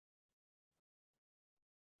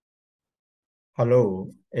Hello,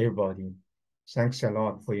 everybody. Thanks a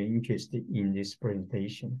lot for your interest in this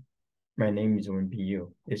presentation. My name is Wenbiyu,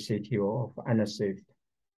 the CTO of Anaswift.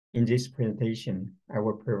 In this presentation, I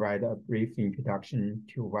will provide a brief introduction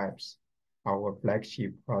to VABS, our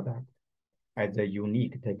flagship product, as a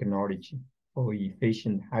unique technology for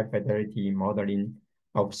efficient high-fidelity modeling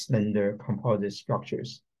of slender composite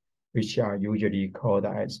structures, which are usually called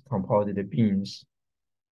as composite beams.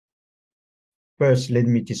 First, let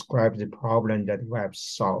me describe the problem that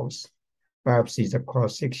VABS solves. VABS is a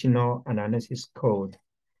cross-sectional analysis code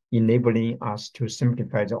enabling us to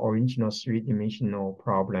simplify the original three-dimensional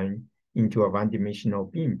problem into a one-dimensional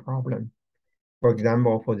beam problem. For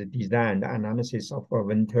example, for the design and analysis of a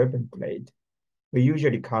wind turbine blade, we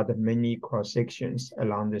usually cut many cross-sections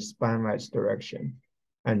along the span-wise direction,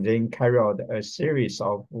 and then carry out a series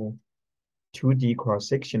of 2D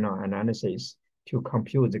cross-sectional analysis to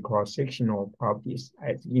compute the cross-sectional properties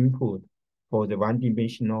as input for the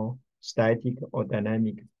one-dimensional static or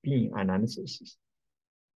dynamic beam analysis.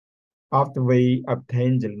 After we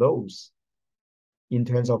obtain the loads in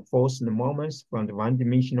terms of force and moments from the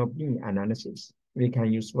one-dimensional beam analysis, we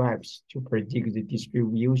can use VABS to predict the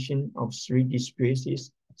distribution of 3D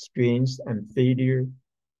stresses, strains, and failure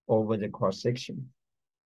over the cross-section.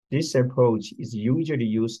 This approach is usually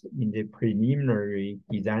used in the preliminary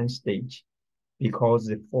design stage because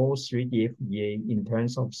the full 3D FEA in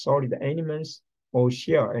terms of solid elements or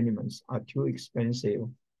shear elements are too expensive,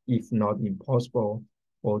 if not impossible,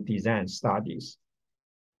 for design studies.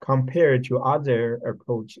 Compared to other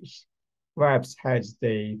approaches, VABS has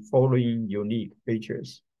the following unique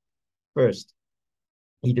features. First,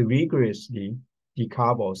 it rigorously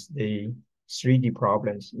decouples the 3D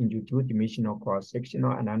problems into two-dimensional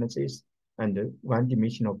cross-sectional analysis and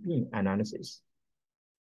one-dimensional beam analysis.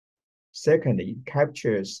 Second, it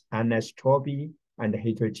captures anisotropy and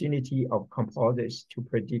heterogeneity of composites to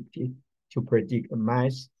predict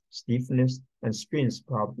mass, stiffness, and strength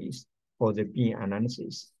properties for the beam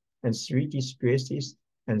analysis, and 3D stresses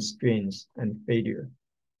and strains and failure.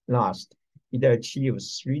 Last, it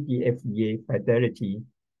achieves 3D FEA fidelity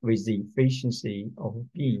with the efficiency of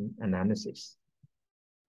beam analysis.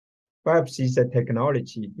 VABS is a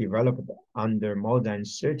technology developed under more than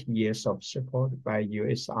 30 years of support by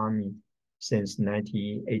U.S. Army since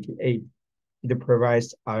 1988. It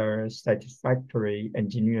provides a satisfactory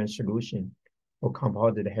engineering solution for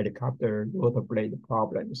composite helicopter rotor blade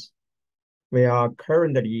problems. We are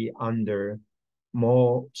currently under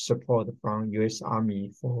more support from U.S.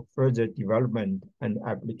 Army for further development and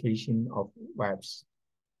application of VABS.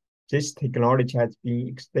 This technology has been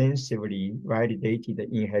extensively validated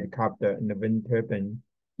in helicopter and wind turbine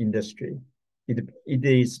industry. It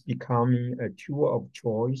is becoming a tool of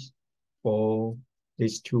choice for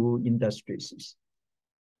these two industries.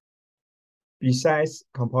 Besides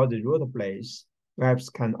composite rotor blades, VABS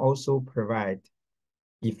can also provide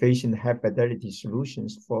efficient high-fidelity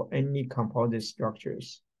solutions for any composite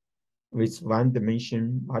structures with one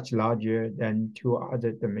dimension much larger than two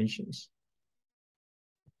other dimensions.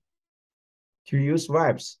 To use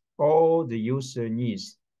VABS, all the user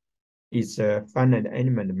needs is a finite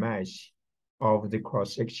element mesh of the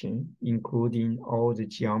cross-section, including all the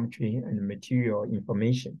geometry and material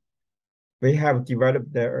information. We have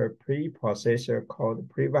developed a preprocessor called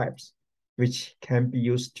pre-VABS, which can be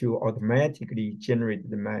used to automatically generate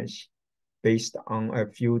the mesh based on a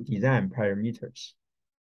few design parameters.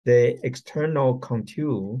 The external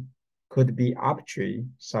contour could be arbitrary,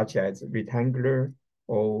 such as rectangular,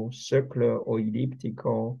 or circular, or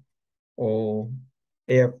elliptical, or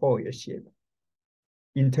airfoil shape.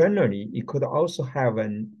 Internally, it could also have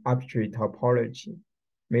an arbitrary topology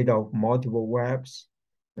made of multiple webs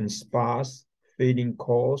and sparse filling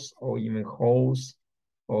cores or even holes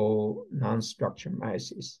or non-structured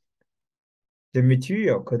masses. The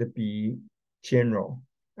material could be general,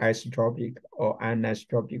 isotropic, or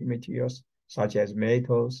anisotropic materials, such as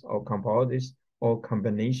metals or composites, or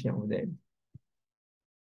combination of them.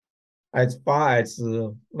 As far as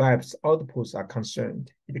VABS outputs are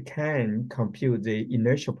concerned, it can compute the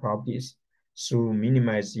inertial properties through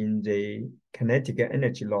minimizing the kinetic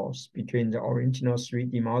energy loss between the original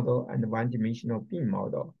 3D model and the one-dimensional beam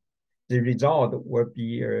model. The result will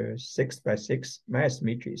be a 6x6 mass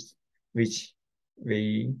matrix, which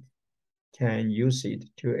we can use it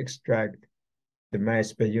to extract the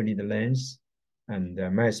mass per unit length and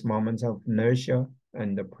the mass moment of inertia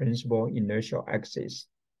and the principal inertial axis.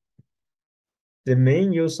 The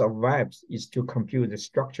main use of VABS is to compute the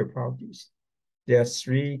structure properties. There are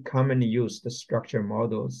three commonly used structure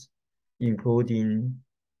models, including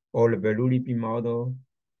Bernoulli beam model,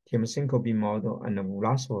 Timoshenko beam model, and the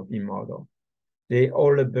Vlasov beam model. The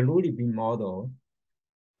all-balloon beam model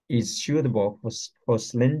is suitable for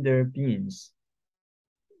slender beams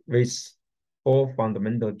with 4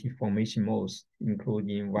 fundamental deformation modes,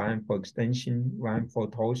 including 1 for extension, 1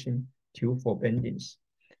 for torsion, 2 for bendings.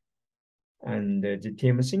 And the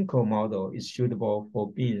Timoshenko model is suitable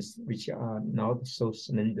for beams which are not so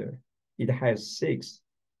slender. It has 6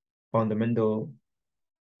 fundamental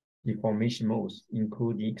deformation modes,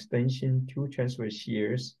 including extension, 2 transverse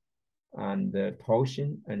shears, and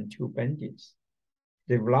torsion, and 2 bendings.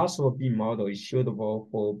 The velocity beam model is suitable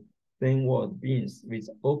for thin-walled beams with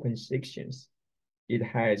open sections. It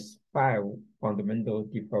has 5 fundamental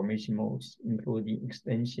deformation modes, including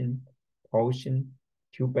extension, torsion,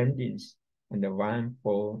 2 bendings, and 1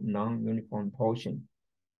 for non-uniform torsion.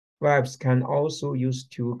 VABS can also use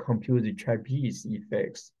to compute the trapeze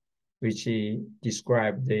effects, which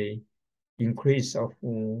describe the increase of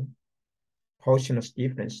torsional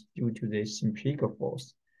stiffness due to the centrifugal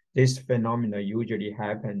force. This phenomenon usually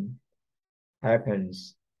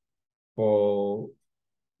happens for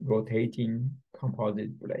rotating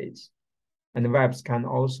composite blades. And VABS can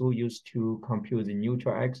also use to compute the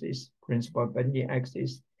neutral axis, principal bending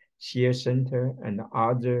axis, shear center, and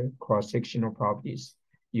other cross-sectional properties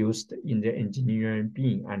used in the engineering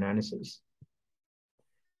beam analysis.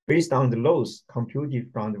 Based on the loads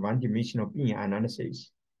computed from the one-dimensional beam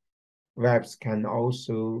analysis, VABS can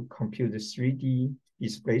also compute the 3D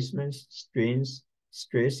displacements, strains,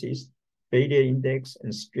 stresses, failure index,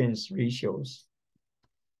 and strength ratios,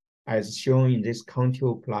 as shown in this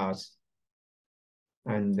contour plots.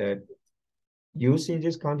 And using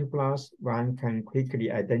this contour plots, one can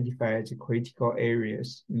quickly identify the critical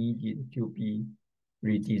areas needed to be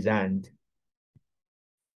redesigned.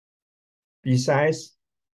 Besides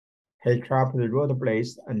helicopter rotor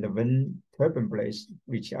blades and the wind turbine blades,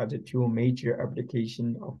 which are the 2 major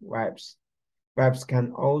applications of VABS. VABS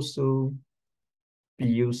can also be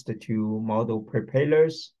used to model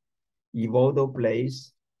propellers, eVTOL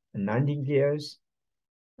blades, and landing gears,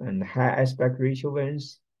 and high aspect ratio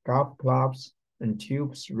winds, golf clubs, and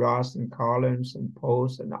tubes, rods, and columns, and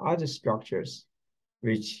poles, and other structures,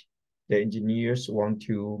 which the engineers want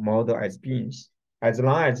to model as beams. As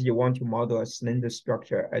long as you want to model a slender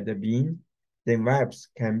structure at the beam, then VABS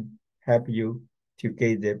can help you to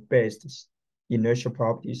get the best inertial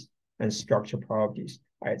properties and structural properties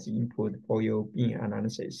as input for your beam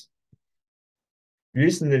analysis.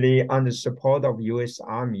 Recently, under support of US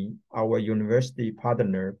Army, our university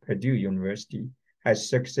partner, Purdue University, has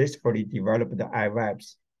successfully developed the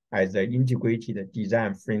iVABS as an integrated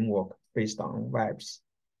design framework based on VABS.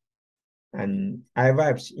 And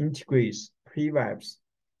iVABS integrates pre-VABS,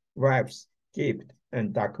 VABS, GIPT,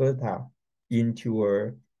 and Dakota into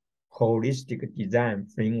a holistic design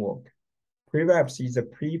framework. Pre-VABS is a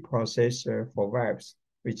preprocessor for VABS,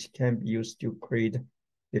 which can be used to create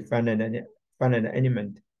the finite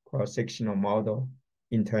element cross-sectional model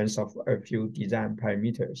in terms of a few design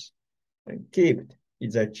parameters. And GIPT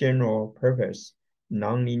is a general-purpose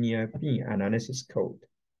nonlinear beam analysis code.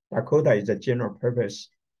 Dakota is a general-purpose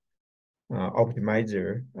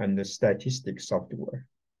optimizer and statistics software.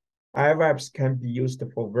 iVABS can be used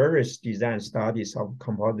for various design studies of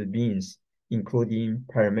composite beams, including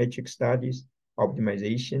parametric studies,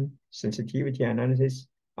 optimization, sensitivity analysis,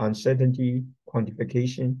 uncertainty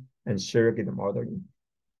quantification, and surrogate modeling.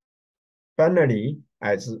 Finally,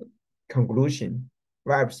 as conclusion,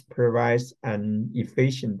 VABS provides an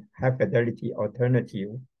efficient, high-fidelity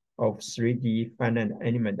alternative of 3D finite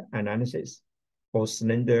element analysis for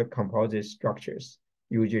slender composite structures,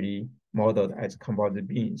 usually modeled as composite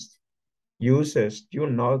beams. Users do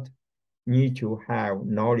not need to have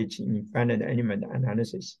knowledge in finite element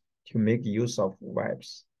analysis to make use of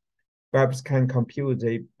VABS. VABS can compute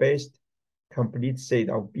the best complete set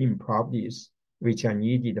of beam properties which are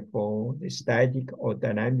needed for the static or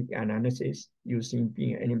dynamic analysis using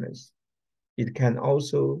beam elements. It can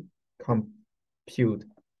also compute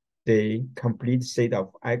the complete set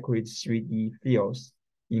of accurate 3D fields,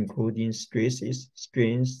 including stresses,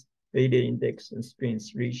 strains, failure index, and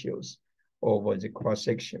strength ratios over the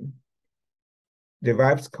cross-section. The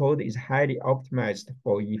VABS code is highly optimized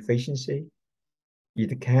for efficiency.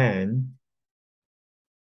 It can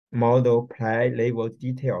model ply-level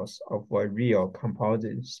details of a real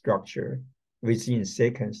composite structure within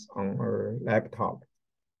seconds on a laptop.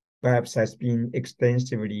 VABS has been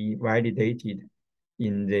extensively validated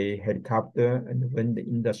in the helicopter and wind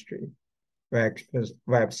industry.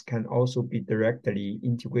 VABS can also be directly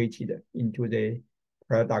integrated into the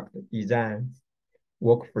product design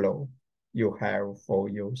workflow you have for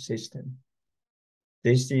your system.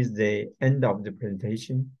 This is the end of the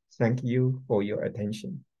presentation. Thank you for your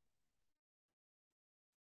attention.